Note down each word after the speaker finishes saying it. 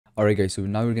Alright guys, so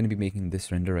now we're going to be making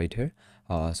this render right here.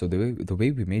 So the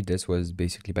way we made this was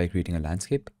basically by creating a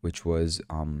landscape, which was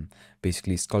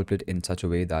basically sculpted in such a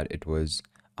way that it was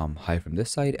high from this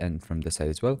side and from this side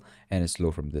as well, and it's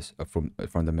low from this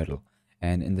from the middle.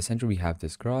 And in the center we have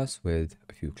this grass with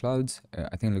a few clouds.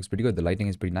 I think it looks pretty good. The lighting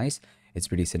is pretty nice. It's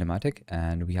pretty cinematic,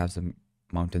 and we have some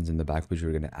mountains in the back which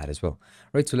we're going to add as well.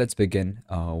 Right, so let's begin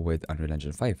with Unreal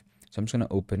Engine 5. So I'm just going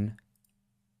to open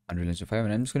Unreal Engine 5,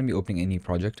 and I'm just going to be opening any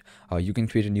project. You can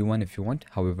create a new one if you want.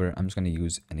 However, I'm just going to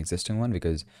use an existing one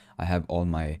because I have all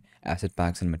my asset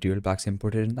packs and material packs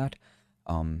imported in that.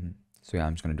 So yeah,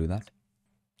 I'm just going to do that.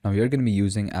 Now we are going to be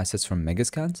using assets from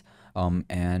Megascans,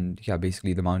 and yeah,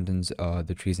 basically the mountains,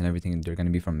 the trees and everything, they're going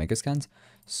to be from Megascans.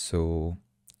 So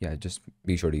yeah, just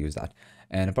be sure to use that.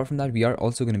 And apart from that, we are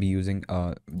also going to be using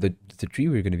the tree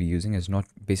we're going to be using is not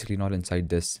basically not inside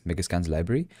this Megascans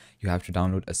library. You have to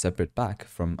download a separate pack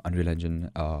from Unreal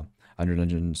Engine. Unreal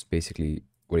Engine's basically,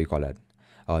 what do you call it?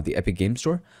 The Epic Game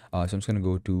Store. So I'm just going to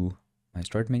go to my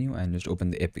start menu and just open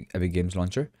the Epic Games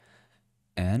launcher.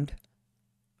 And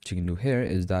what you can do here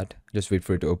is that just wait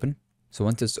for it to open. So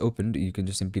once it's opened, you can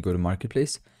just simply go to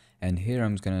Marketplace, and here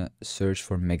I'm just gonna search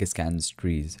for Megascans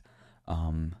trees.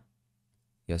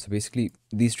 Yeah, so basically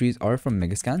these trees are from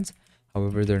Megascans.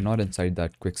 However, they're not inside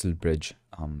that Quixel bridge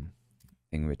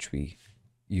thing which we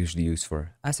usually use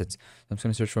for assets. So I'm just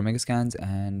gonna search for Megascans,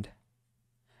 and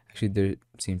actually there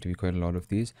seem to be quite a lot of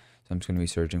these. So I'm just gonna be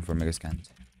searching for Megascans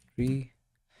tree.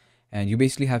 And you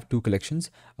basically have two collections.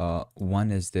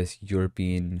 One is this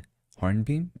European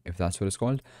hornbeam, if that's what it's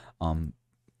called.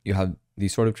 You have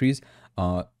these sort of trees.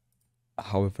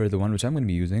 However, the one which I'm going to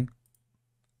be using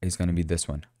is going to be this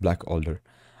one, black alder,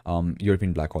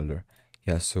 European black alder.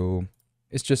 Yeah, so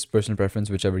it's just personal preference,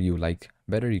 whichever you like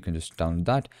better, you can just download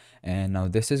that. And now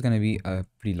this is going to be a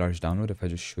pretty large download. If I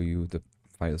just show you the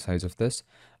file size of this,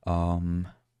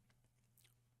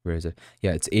 where is it?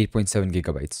 Yeah, it's 8.7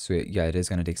 gigabytes. So yeah, it is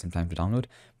going to take some time to download,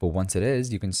 but once it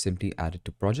is, you can simply add it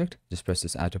to project. Just press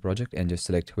this add to project and just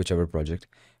select whichever project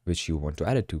which you want to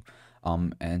add it to.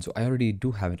 And so I already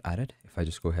do have it added. If I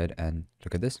just go ahead and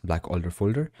look at this black alder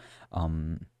folder,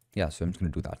 yeah, so I'm just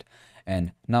going to do that.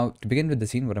 And now to begin with the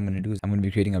scene, what I'm going to do is I'm going to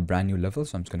be creating a brand new level.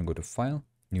 So I'm just going to go to file,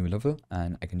 new level,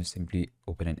 and I can just simply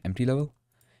open an empty level.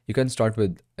 You can start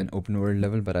with an open world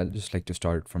level, but I just like to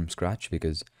start from scratch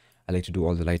because I like to do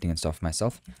all the lighting and stuff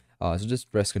myself. So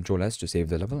just press Ctrl S to save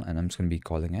the level, and I'm just going to be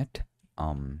calling it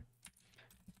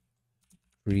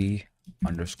tree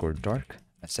underscore dark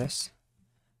SS.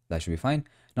 That should be fine.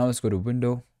 Now let's go to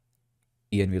Window,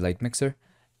 ENV Light Mixer,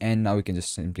 and now we can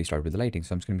just simply start with the lighting.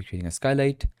 So I'm just going to be creating a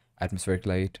skylight, atmospheric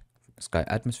light, sky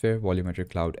atmosphere, volumetric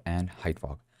cloud, and height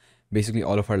fog. Basically,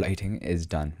 all of our lighting is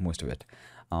done, most of it.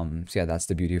 So yeah, that's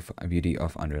the beauty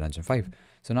of Unreal Engine 5.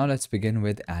 So now let's begin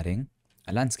with adding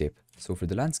a landscape. So for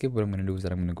the landscape, what I'm going to do is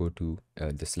that I'm going to go to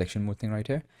the selection mode thing right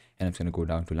here, and I'm just going to go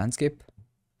down to landscape.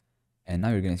 And now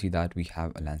you're going to see that we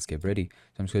have a landscape ready.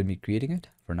 So I'm just going to be creating it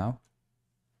for now.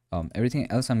 Everything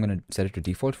else I'm going to set it to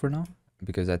default for now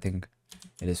because I think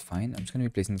it is fine. I'm just going to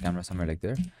be placing the camera somewhere like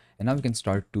there, and now we can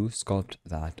start to sculpt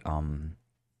that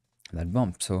that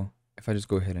bump. So if I just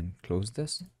go ahead and close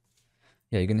this,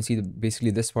 yeah, you're going to see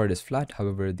basically this part is flat.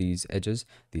 However, these edges,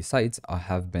 these sides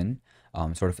have been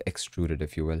sort of extruded,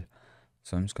 if you will.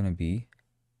 So I'm just going to be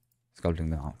sculpting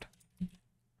them out.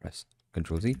 Press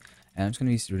Ctrl Z, and I'm just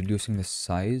going to be reducing the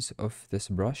size of this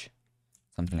brush,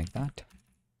 something like that.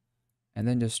 And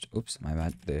then just, oops, my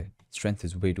bad, the strength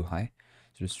is way too high.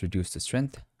 So just reduce the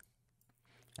strength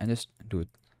and just do it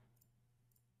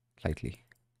slightly,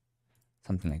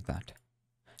 something like that.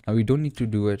 Now we don't need to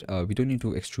do it, we don't need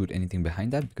to extrude anything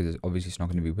behind that because obviously it's not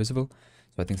going to be visible.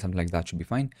 So I think something like that should be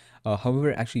fine.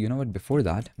 However, actually, you know what, before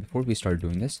we start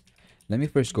doing this, let me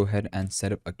first go ahead and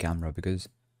set up a camera because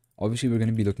obviously we're going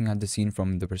to be looking at the scene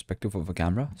from the perspective of a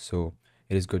camera. So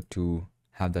it is good to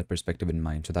have that perspective in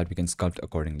mind so that we can sculpt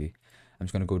accordingly. I'm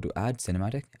just going to go to add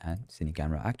cinematic and cine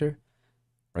camera actor,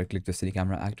 right click the cine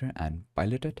camera actor and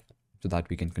pilot it so that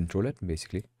we can control it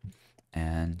basically.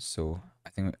 And so I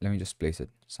think let me just place it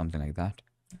something like that.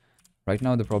 Right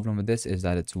now the problem with this is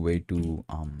that it's way too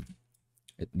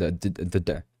the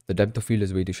depth of field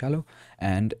is way too shallow,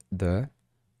 and the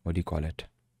what do you call it,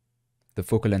 the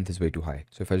focal length is way too high.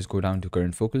 So if I just go down to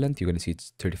current focal length, you're going to see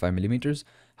it's 35 millimeters.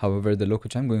 However, the look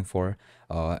which I'm going for,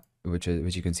 which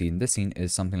you can see in this scene,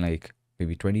 is something like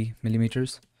maybe 20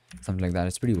 millimeters, something like that.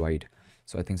 It's pretty wide,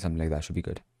 so I think something like that should be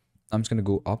good. I'm just going to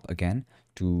go up again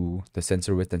to the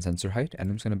sensor width and sensor height, and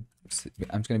I'm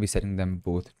just going to be setting them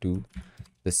both to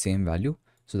the same value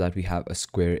so that we have a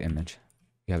square image.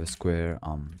 We have a square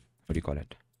what do you call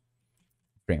it,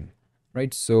 frame.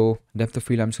 right? So depth of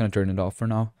field, I'm just going to turn it off for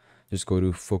now. Just go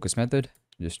to focus method,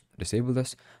 just disable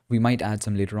this. We might add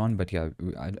some later on, but yeah,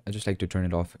 I just like to turn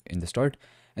it off in the start,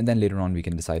 and then later on we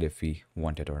can decide if we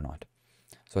want it or not.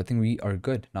 So I think we are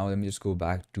good. Now let me just go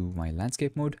back to my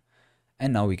landscape mode,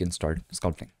 and now we can start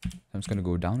sculpting. So I'm just going to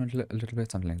go down a little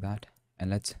bit, something like that, and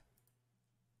let's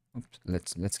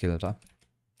scale it up.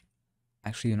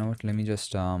 Actually, you know what? Let me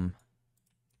just do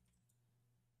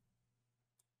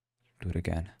it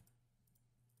again.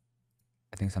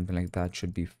 I think something like that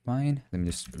should be fine. Let me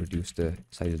just reduce the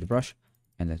size of the brush,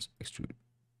 and let's extrude.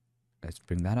 Let's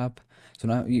bring that up. So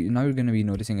now you're going to be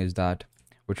noticing is that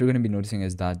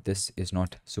this is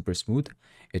not super smooth.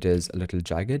 It is a little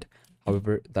jagged.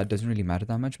 However, that doesn't really matter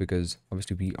that much because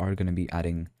obviously we are going to be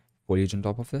adding foliage on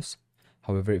top of this.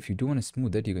 However, if you do want to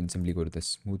smooth it, you can simply go to the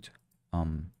smooth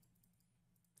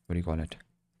what do you call it,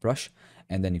 brush,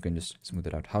 and then you can just smooth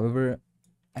it out. However,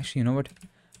 actually, you know what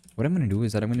I'm going to do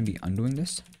is that I'm going to be undoing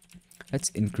this. Let's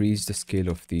increase the scale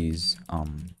of these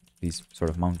sort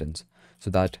of mountains so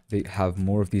that they have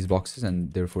more of these boxes,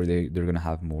 and therefore they're going to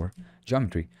have more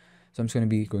geometry. So I'm just going to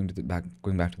be going back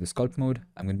to the sculpt mode.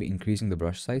 I'm going to be increasing the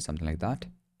brush size, something like that,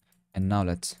 and now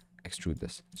let's extrude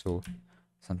this. So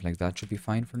something like that should be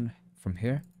fine from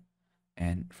here,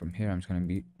 and from here I'm just going to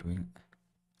be doing,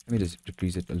 let me just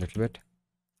decrease it a little bit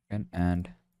again, and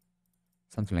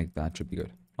something like that should be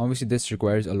good. Obviously this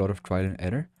requires a lot of trial and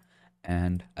error,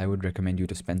 and I would recommend you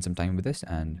to spend some time with this.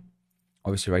 And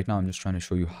obviously right now I'm just trying to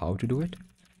show you how to do it.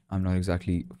 I'm not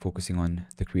exactly focusing on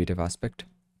the creative aspect.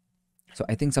 So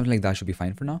I think something like that should be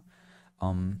fine for now.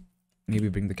 Maybe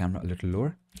bring the camera a little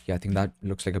lower. Yeah, I think that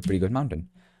looks like a pretty good mountain,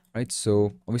 right?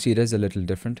 So obviously it is a little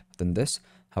different than this.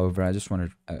 However, I just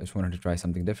wanted to try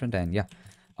something different, and yeah.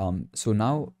 So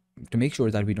now to make sure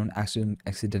that we don't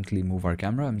accidentally move our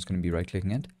camera, I'm just going to be right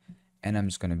clicking it, and I'm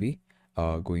just going to be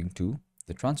going to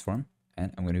the transform,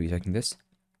 and I'm going to be checking this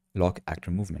lock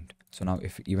actor movement. So now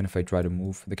even if I try to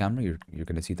move the camera, you're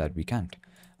going to see that we can't.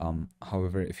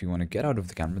 However, if you want to get out of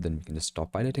the camera, then we can just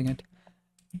stop piloting it,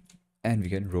 and we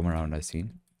can roam around our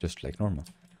scene just like normal.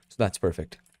 So that's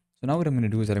perfect. So now what I'm going to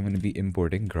do is that I'm going to be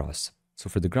importing grass. So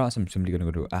for the grass, I'm simply going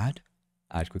to go to add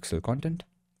Quixel content,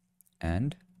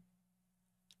 and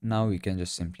now we can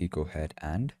just simply go ahead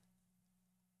and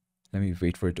let me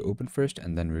wait for it to open first,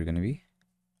 and then we're going to be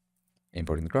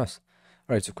importing the grass.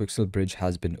 All right, so Quixel bridge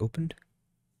has been opened.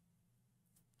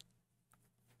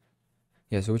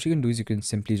 Yeah, so what you can do is you can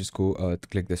simply just go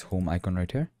click this home icon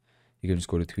right here. You can just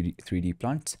go to 3D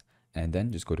plants, and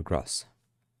then just go to grass.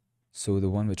 So the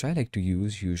one which I like to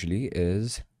use usually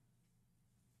is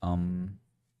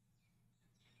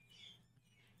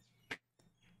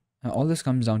all this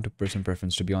comes down to person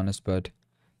preference, to be honest, but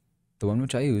the one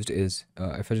which I used is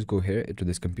if I just go here to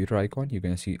this computer icon, you're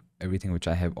going to see everything which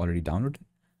I have already downloaded.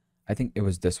 I think it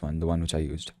was this one, the one which I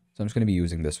used. So I'm just going to be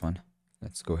using this one.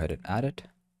 Let's go ahead and add it.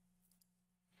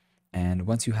 And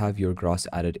once you have your grass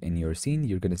added in your scene,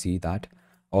 you're going to see that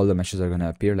all the meshes are going to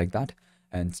appear like that.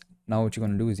 And now what you're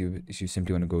going to do is you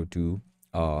simply want to go to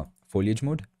foliage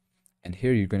mode. And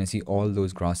here you're going to see all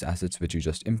those grass assets which you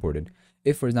just imported.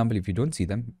 If, for example, if you don't see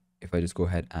them, if I just go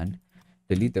ahead and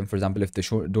delete them, for example, if they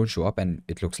don't show up and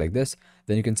it looks like this,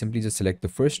 then you can simply just select the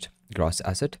first grass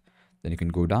asset. Then you can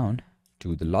go down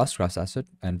to the last grass asset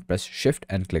and press shift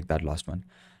and click that last one.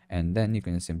 And then you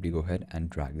can simply go ahead and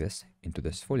drag this into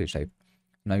this foliage type.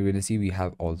 Now you're going to see we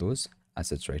have all those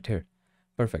assets right here.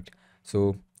 Perfect.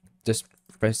 So just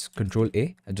press Control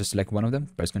A and just select one of them,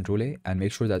 press Control A, and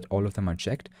make sure that all of them are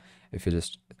checked. If you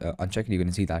just uncheck it, you're going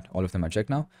to see that all of them are checked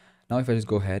now. Now if I just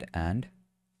go ahead and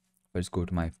if I just go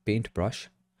to my paint brush,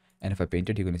 and if I paint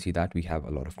it, you're going to see that we have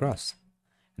a lot of grass.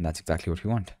 And that's exactly what we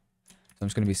want. So I'm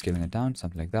just going to be scaling it down,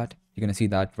 something like that. You're going to see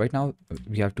that right now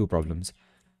we have two problems.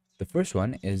 The first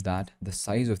one is that the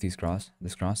size of this grass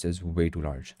is way too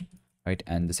large, right?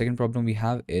 And the second problem we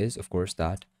have is, of course,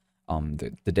 that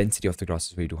the density of the grass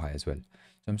is way too high as well.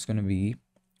 So I'm just going to be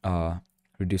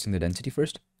reducing the density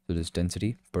first. So this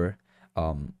density per, I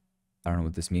don't know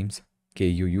what this means,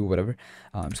 KUU, whatever.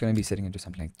 I'm just going to be setting it to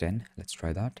something like 10. Let's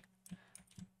try that.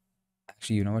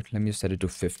 Actually, you know what? Let me just set it to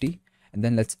 50. And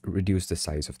then let's reduce the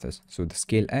size of this. So the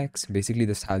scale X, basically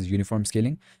this has uniform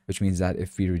scaling, which means that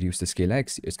if we reduce the scale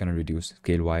X, it's going to reduce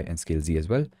scale Y and scale Z as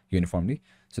well uniformly.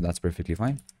 So that's perfectly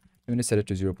fine. I'm going to set it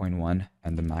to 0.1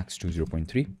 and the max to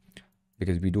 0.3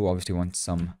 because we do obviously want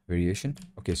some variation.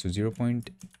 Okay, so 0.3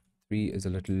 is a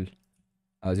little,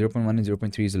 0.1 and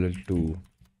 0.3 is a little too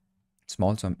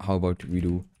small. So how about we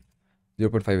do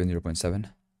 0.5 and 0.7?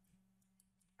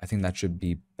 I think that should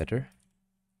be better.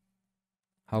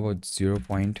 How about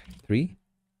 0.3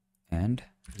 and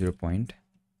 0.5?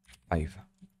 5.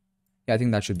 Yeah, I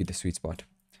think that should be the sweet spot.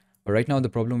 But right now, the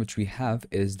problem which we have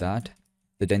is that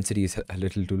the density is a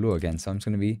little too low again. So I'm just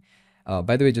going to be,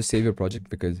 by the way, just save your project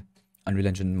because Unreal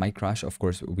Engine might crash. Of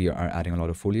course, we are adding a lot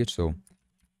of foliage, so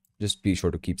just be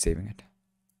sure to keep saving it.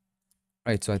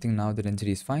 Right, so I think now the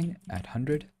density is fine at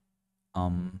 100.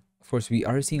 Of course, we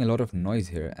are seeing a lot of noise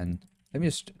here, and let me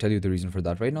just tell you the reason for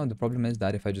that. Right now, the problem is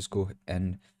that if I just go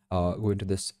and go into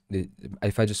this,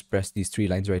 if I just press these 3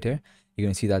 lines right here, you're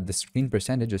going to see that the screen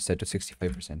percentage is set to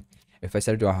 65%. If I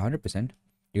set it to 100%,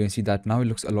 you're going to see that now it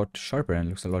looks a lot sharper and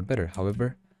looks a lot better.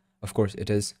 However, of course, it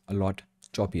is a lot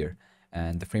choppier,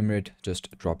 and the frame rate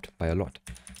just dropped by a lot.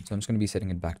 So I'm just going to be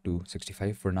setting it back to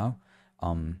 65 for now.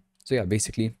 So yeah,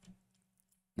 basically,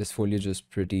 this foliage is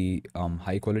pretty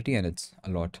high quality, and it's a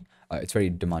lot it's very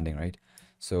demanding, right?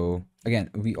 So again,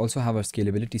 we also have our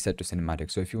scalability set to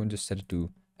cinematic. So if you want to set it to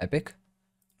epic,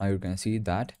 now you're going to see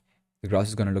that the grass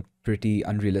is going to look pretty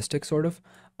unrealistic, sort of.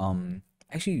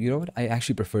 Actually, you know what, I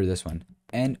actually prefer this one,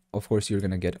 and of course you're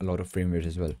going to get a lot of frame rate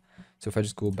as well. So if I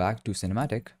just go back to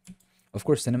cinematic, of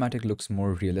course cinematic looks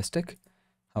more realistic.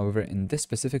 However, in this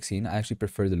specific scene, I actually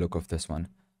prefer the look of this one.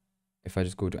 If I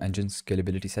just go to engine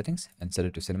scalability settings and set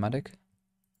it to cinematic,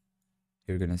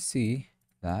 you're gonna see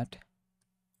that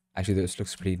actually this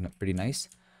looks pretty nice.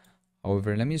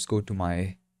 However, let me just go to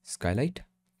my skylight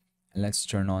and let's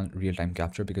turn on real-time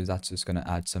capture, because that's just gonna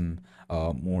add some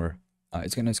more.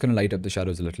 It's gonna light up the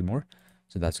shadows a little more,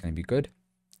 so that's gonna be good.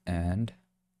 And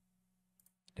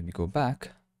let me go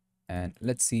back and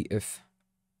let's see if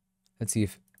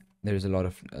there's a lot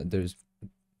of there's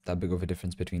that big of a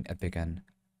difference between epic and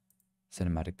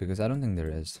cinematic, because I don't think there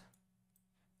is.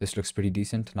 This looks pretty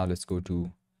decent. Now let's go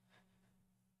to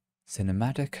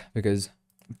cinematic, because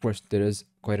of course there is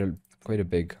quite a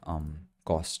big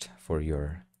cost for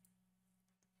your.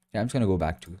 Yeah, I'm just gonna go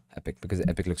back to epic because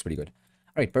epic looks pretty good.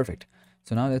 All right, perfect.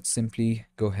 So now let's simply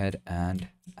go ahead and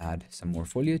add some more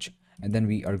foliage, and then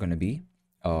we are gonna be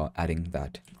adding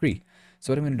that tree.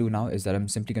 So what I'm going to do now is that I'm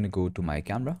simply going to go to my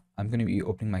camera. I'm going to be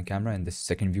opening my camera in this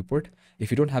second viewport.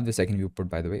 If you don't have the second viewport,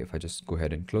 by the way, if I just go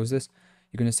ahead and close this,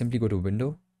 you're going to simply go to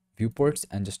Window, Viewports,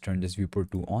 and just turn this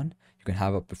viewport 2 on. You can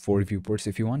have up to 4 viewports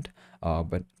if you want,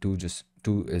 but 2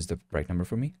 is the right number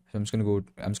for me. So I'm just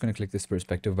going to click this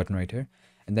perspective button right here,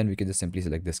 and then we can just simply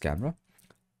select this camera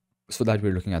so that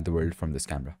we're looking at the world from this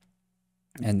camera.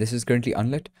 And this is currently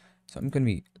unlit, so I'm just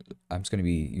going to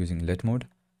be using lit mode.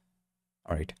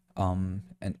 All right.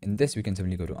 And in this we can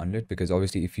simply go to unlit, because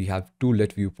obviously if you have 2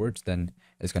 lit viewports, then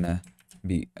it's gonna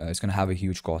have a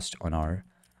huge cost on our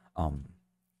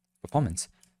performance.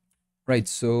 Right.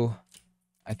 So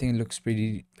I think it looks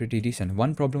pretty decent.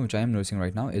 One problem which I am noticing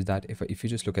right now is that if you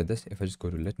just look at this, if I just go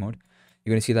to lit mode,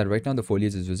 you're gonna see that right now the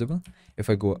foliage is visible. If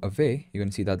I go away, you're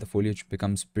gonna see that the foliage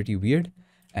becomes pretty weird,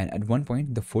 and at one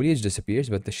point the foliage disappears,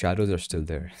 but the shadows are still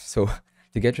there. So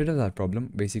to get rid of that problem,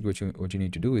 basically what you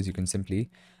need to do is you can simply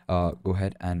go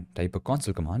ahead and type a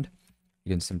console command.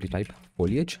 You can simply type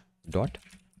foliage dot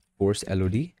force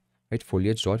LOD, right?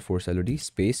 Foliage dot force LOD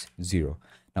space 0.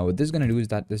 Now what this is going to do is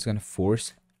that this is going to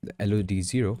force the LOD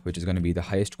 0, which is going to be the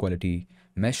highest quality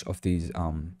mesh of these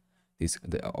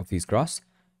grass,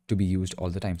 to be used all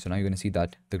the time. So now you're going to see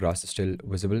that the grass is still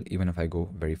visible even if I go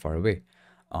very far away.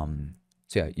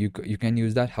 So yeah, you can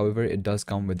use that. However, it does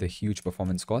come with a huge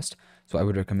performance cost. So I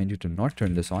would recommend you to not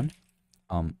turn this on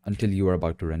until you are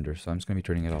about to render. So I'm just going to be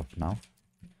turning it off now.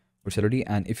 LOD,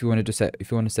 and if you want to set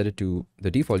it to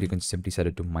the default, you can simply set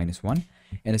it to -1,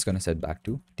 and it's going to set back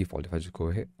to default. If I just go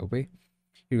away,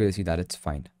 you're going to see that it's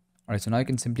fine. All right, so now I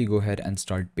can simply go ahead and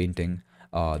start painting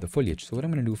the foliage. So what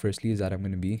I'm going to do firstly is that I'm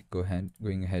going to be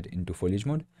going ahead into foliage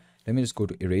mode. Let me just go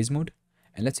to erase mode,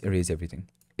 and let's erase everything.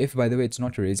 If, by the way, it's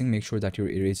not erasing, make sure that your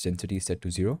erase density is set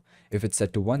to 0. If it's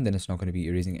set to 1, then it's not going to be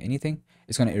erasing anything.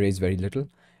 It's going to erase very little.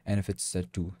 And if it's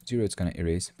set to 0, it's going to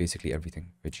erase basically everything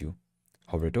which you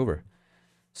hover it over.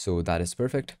 So that is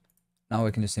perfect. Now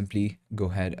I can just simply go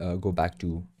ahead, go back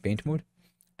to paint mode,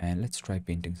 and let's try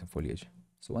painting some foliage.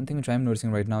 So one thing which I'm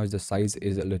noticing right now is the size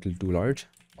is a little too large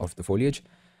of the foliage.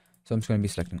 So I'm just going to be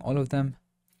selecting all of them.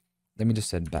 Let me just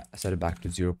set it back to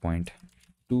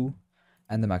 0.2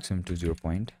 and the maximum to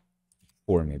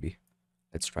 0.4 maybe.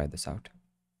 Let's try this out.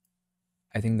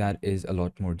 I think that is a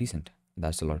lot more decent.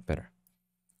 That's a lot better.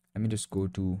 Let me just go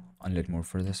to unlit mode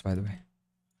for this, by the way.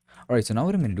 All right, so now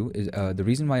what I'm going to do is the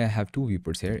reason why I have 2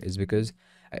 viewports here is because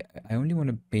I only want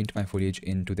to paint my foliage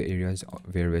into the areas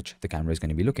which the camera is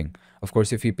going to be looking. Of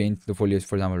course, if we paint the foliage,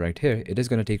 for example, right here, it is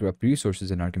going to take up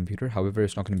resources in our computer. However,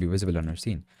 it's not going to be visible on our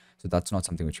scene. So that's not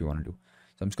something which we want to do.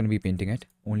 So I'm just going to be painting it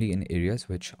only in areas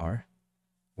which are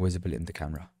visible in the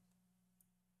camera.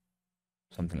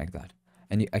 something like that.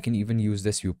 And I can even use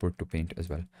this viewport to paint as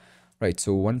well. Right,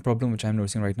 so one problem which I'm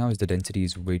noticing right now is the density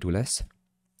is way too less.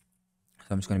 So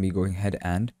I'm just going to be going ahead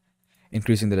and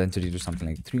increasing the density to something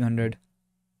like 300.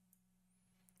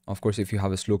 Of course, if you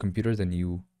have a slow computer, then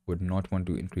you would not want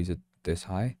to increase it this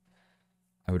high.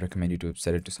 I would recommend you to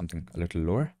set it to something a little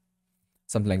lower.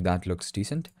 Something like that looks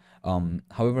decent.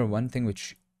 However, one thing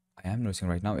which I am noticing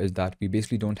right now is that we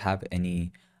basically don't have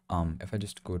any, if I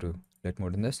just go to lit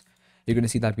mode in this, you're going to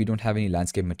see that we don't have any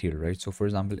landscape material, right? So for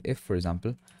example, if for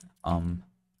example,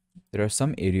 there are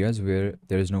some areas where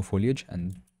there is no foliage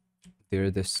and there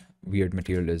this weird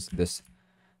material is this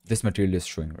material is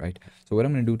showing, right? So what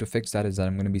I'm going to do to fix that is that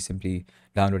I'm going to be simply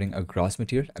downloading a grass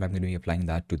material and I'm going to be applying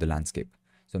that to the landscape.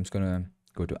 So I'm just going to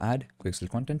go to add Quixel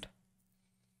content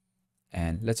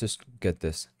and let's just get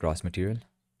this grass material.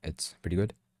 It's pretty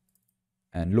good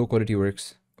and low quality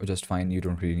works just fine. You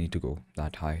don't really need to go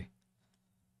that high.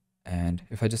 And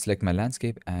if I just select my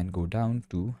landscape and go down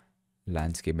to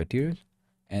landscape material,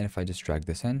 and if I just drag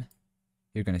this in,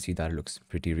 you're going to see that it looks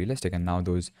pretty realistic. And now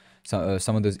those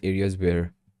some of those areas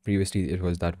where previously it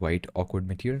was that white awkward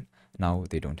material, now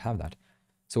they don't have that.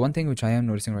 So one thing which I am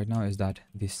noticing right now is that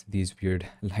these weird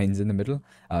lines in the middle,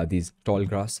 these tall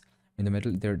grass in the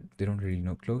middle, they don't really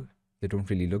look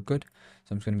good.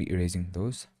 So I'm just going to be erasing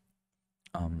those.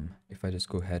 If I just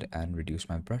go ahead and reduce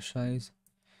my brush size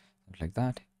like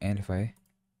that, and if I,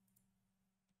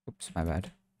 oops, my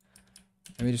bad.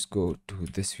 Let me just go to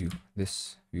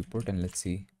this viewport and let's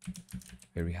see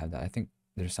where we have that. I think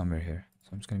there's somewhere here. So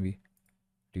I'm just going to be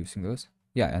reducing those.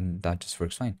 Yeah, and that just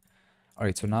works fine. All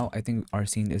right, so now I think our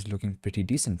scene is looking pretty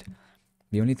decent.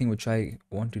 The only thing which I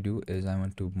want to do is I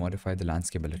want to modify the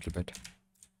landscape a little bit.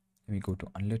 Let me go to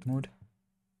unlit mode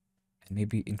and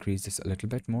maybe increase this a little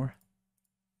bit more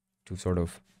to sort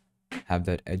of have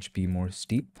that edge be more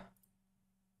steep.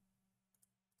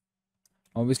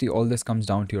 Obviously, all this comes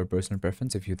down to your personal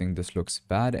preference. If you think this looks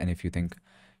bad and if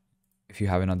you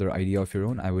have another idea of your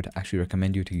own, I would actually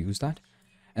recommend you to use that.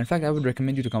 In fact, I would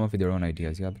recommend you to come up with your own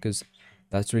ideas, yeah, because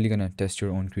that's really going to test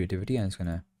your own creativity and it's going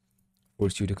to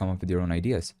force you to come up with your own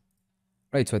ideas.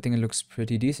 Right, so I think it looks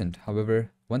pretty decent.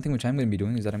 However, one thing which I'm going to be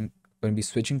doing is that I'm going to be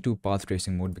switching to path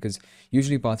tracing mode because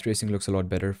usually path tracing looks a lot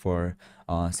better for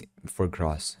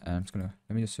grass. And I'm just going to,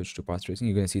 let me just switch to path tracing.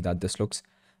 You're going to see that this looks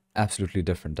absolutely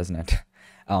different, doesn't it?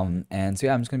 And so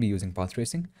yeah, I'm just going to be using path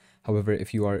tracing. However,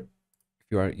 if you're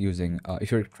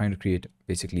trying to create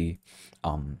basically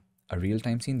a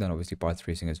real-time scene, then obviously path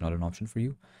tracing is not an option for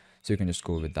you. So you can just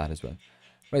go with that as well.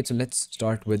 Right, so let's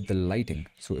start with the lighting.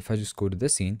 So if I just go to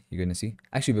this scene, you're going to see,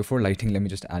 actually before lighting, let me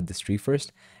just add this tree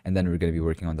first, and then we're going to be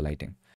working on the lighting.